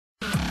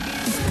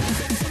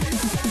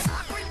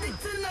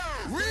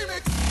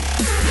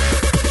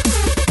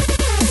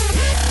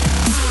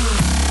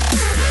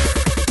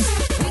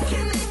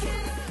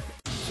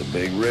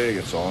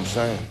big, that's all I'm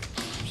saying.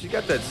 She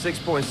got that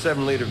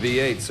 6.7 liter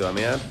V8, so I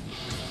mean,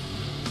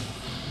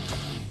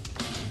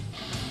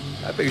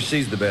 I figure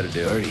she's the better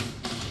deal. 30.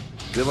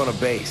 Live on a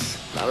base,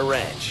 not a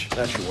ranch.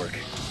 That should work.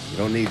 You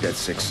don't need that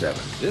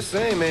 6.7. Just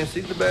saying, man,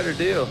 she's the better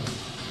deal.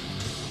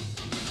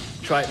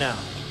 Try it now.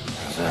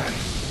 How's that?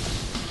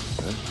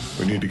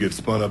 We need to get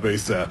spun up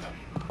ASAP.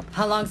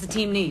 How long's the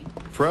team need?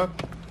 Prep?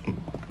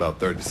 About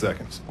 30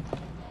 seconds.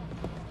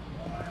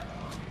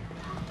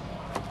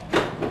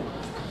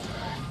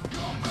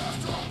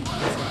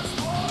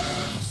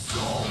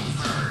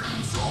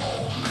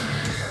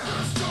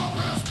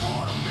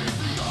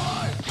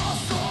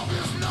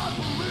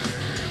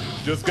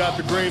 Just got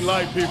the green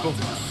light, people.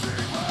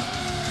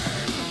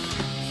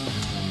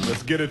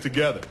 Let's get it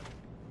together.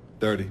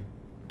 30.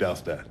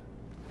 Douse that.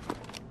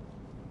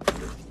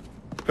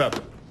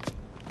 Pepper.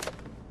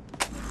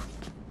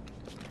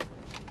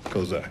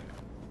 Kozak.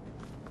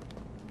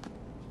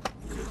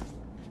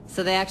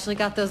 So they actually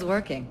got those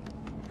working.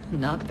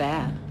 Not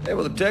bad. Hey,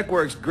 well, the tech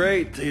works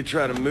great till you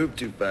try to move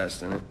too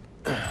fast in it.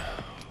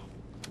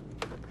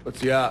 What's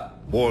the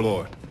op?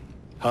 Warlord.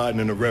 Hiding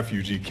in a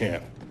refugee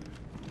camp.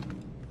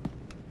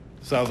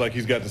 Sounds like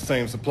he's got the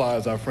same supply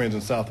as our friends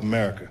in South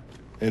America.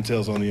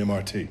 Intel's on the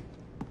MRT.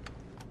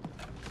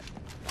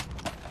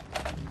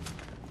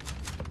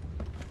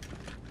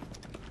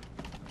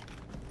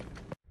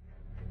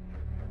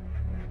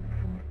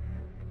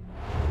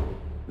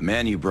 The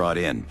man you brought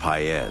in,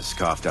 Paez,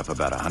 coughed up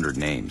about 100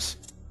 names.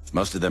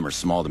 Most of them are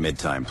small to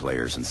mid-time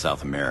players in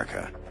South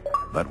America.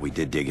 But we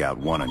did dig out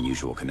one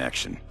unusual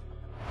connection.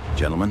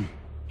 Gentlemen,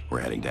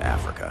 we're heading to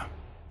Africa.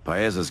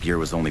 Paez's gear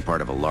was only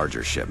part of a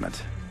larger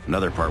shipment.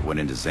 Another part went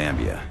into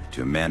Zambia,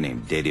 to a man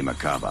named Dede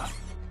Macaba.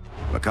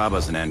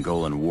 Macaba's an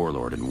Angolan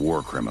warlord and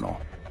war criminal.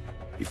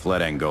 He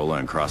fled Angola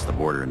and crossed the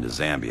border into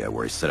Zambia,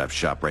 where he set up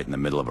shop right in the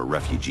middle of a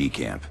refugee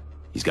camp.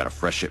 He's got a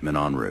fresh shipment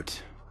en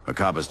route.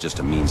 Macaba's just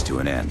a means to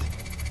an end.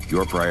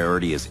 Your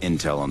priority is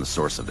intel on the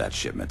source of that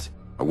shipment.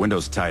 Our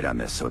window's tight on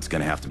this, so it's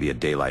gonna have to be a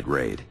daylight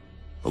raid.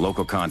 A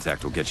local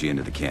contact will get you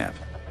into the camp.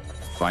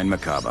 Find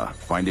Macaba,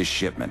 find his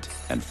shipment,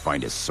 and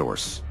find his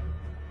source.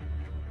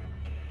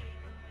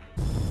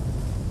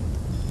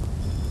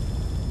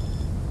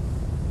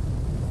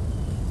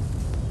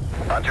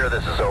 Hunter,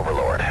 this is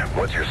Overlord.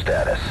 What's your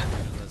status?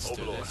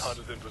 Overlord,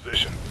 Hunter's in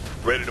position.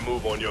 Ready to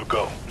move on your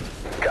go.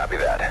 Copy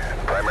that.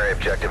 Primary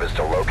objective is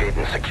to locate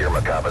and secure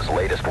Macaba's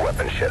latest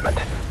weapon shipment.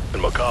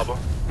 And Macaba?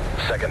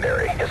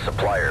 Secondary. His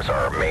suppliers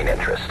are our main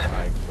interest.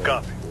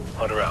 Copy.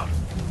 Hunter out.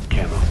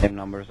 Same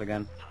numbers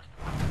again.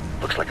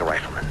 Looks like a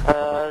rifleman.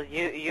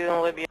 You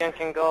and Libioun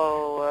can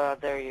go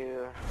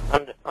there.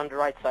 On the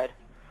right side.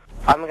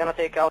 I'm gonna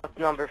take out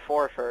number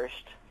 4 first,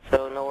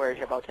 so no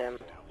worries about him.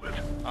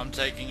 I'm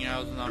taking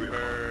out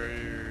number...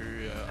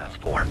 That's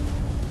 4.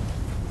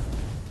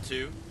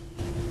 2.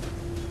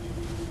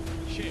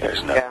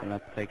 There's no... Yeah.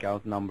 Let's take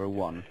out number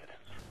 1.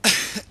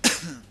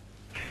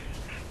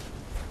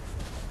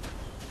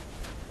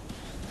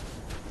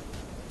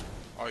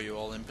 Are you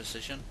all in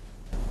position?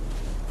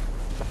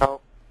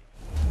 No.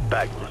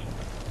 Bagman.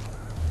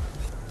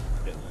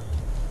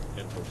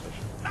 In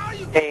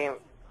position. Hey,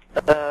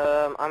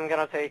 I'm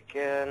gonna take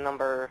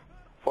number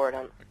 4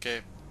 then.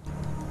 Okay.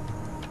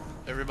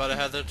 Everybody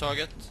have their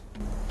target?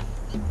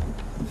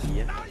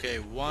 Yes. Okay,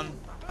 1,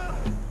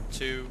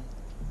 2,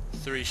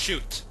 3,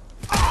 shoot!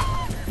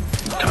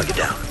 Target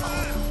down.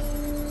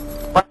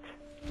 What?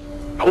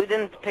 We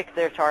didn't pick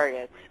their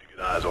target.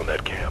 Get eyes on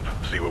that camp.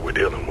 See what we're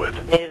dealing with.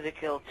 Needed to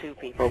kill 2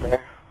 people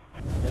there.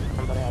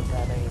 Somebody has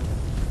that aim.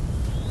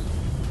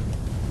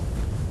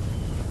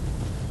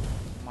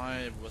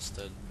 My was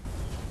dead.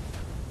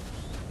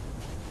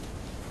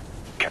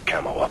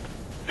 Camo up.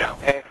 Down.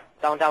 Okay,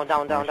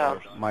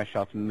 down. My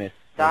shot missed.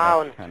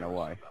 Down. That's kinda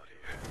why.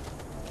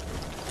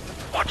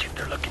 Watch it,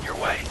 they're looking your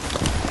way.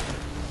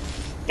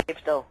 Keep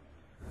still.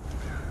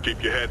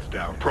 Keep your heads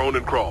down. Prone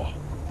and crawl.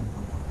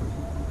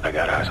 I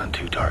got eyes on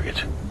 2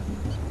 targets.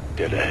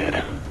 Dead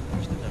ahead.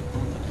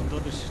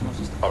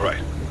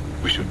 Alright.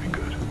 We should be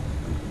good.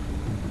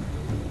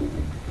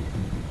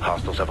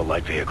 Hostiles have a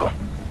light vehicle.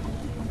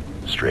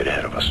 Straight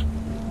ahead of us.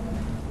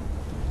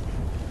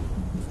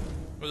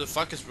 Who the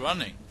fuck is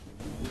running?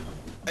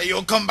 Hey,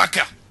 yo, come back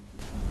here!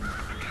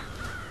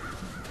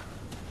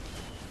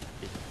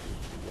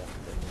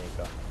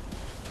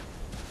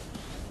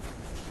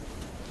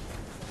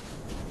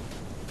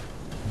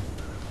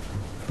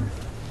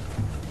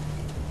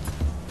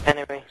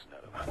 Enemy.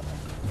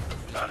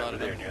 Not over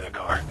there near the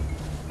car.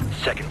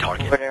 Second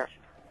target. Over there.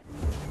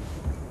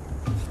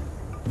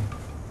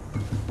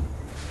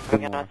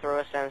 I'm gonna throw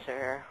a sensor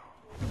here.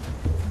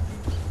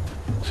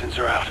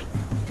 Sensor out.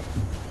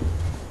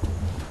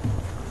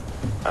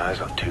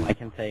 Eyes on 2. I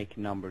can take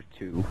number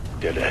 2.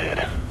 Dead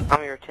ahead.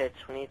 I'm your tits.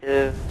 We need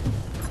to...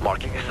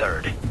 Marking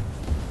 3rd.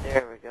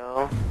 There we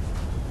go.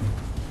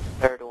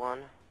 3rd one.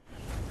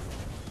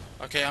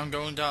 Okay, I'm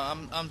going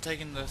down. I'm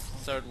taking the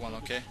 3rd one,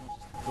 okay?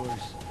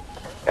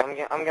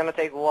 I'm gonna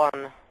take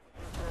 1.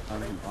 I'm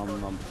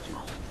number 2.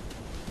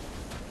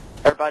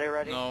 Everybody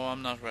ready? No,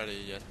 I'm not ready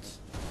yet.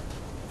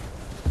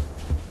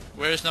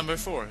 Where's number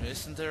 4?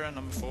 Isn't there a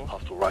number 4?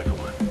 Hostile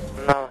rifleman.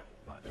 No.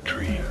 By the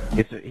tree.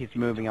 He's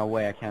moving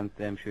away. I can't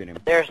shoot him.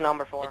 There's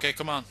number 4. Okay,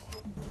 come on.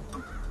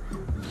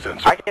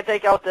 Sensor. I can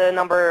take out the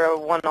number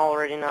 1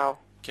 already now.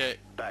 Okay,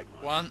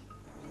 1.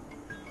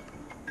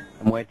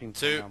 I'm waiting for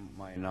Two.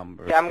 my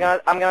number. Okay, I'm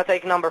gonna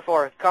take number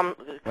 4. Come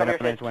Wait your a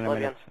minute, seats, 20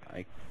 Libyan.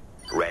 minutes.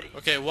 Ready.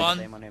 Okay, Same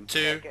 1, on him.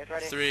 2, Okay,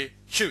 ready? 3,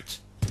 shoot.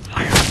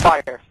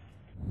 Fire.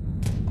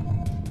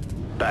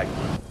 Back.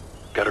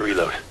 Gotta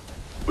reload.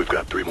 We've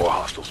got 3 more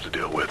hostiles to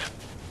deal with.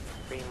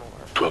 3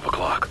 more. 12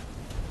 o'clock.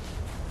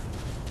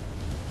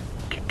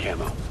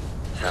 Camo.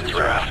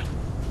 Sensor out.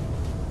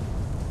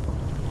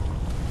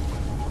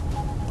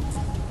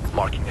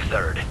 Marking the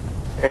 3rd.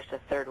 There's the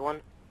 3rd one.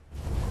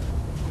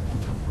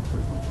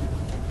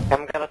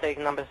 I'm gonna take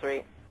number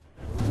 3.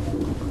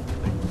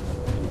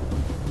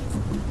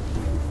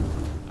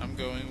 I'm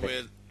going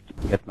with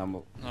Get number.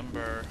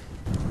 number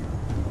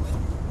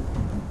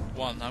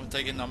 1. I'm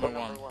taking number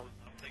 1.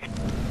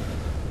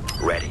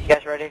 Ready. You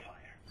guys ready?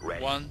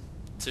 Ready. 1,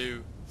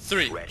 2,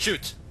 3, Ready.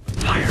 shoot.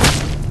 Fire.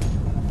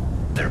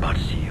 They're about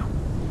to see you.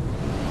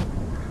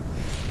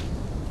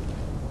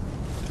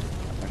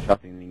 I'm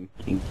shooting in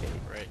King K.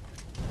 Right.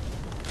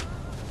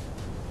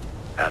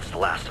 That's the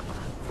last of them.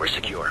 We're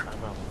secure.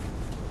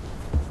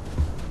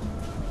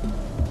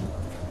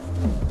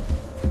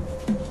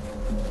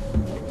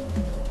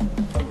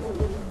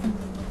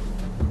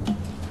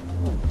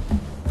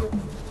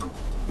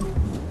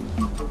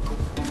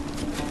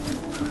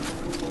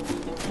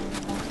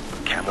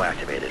 Camo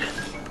activated.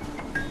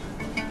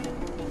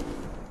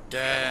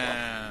 Damn.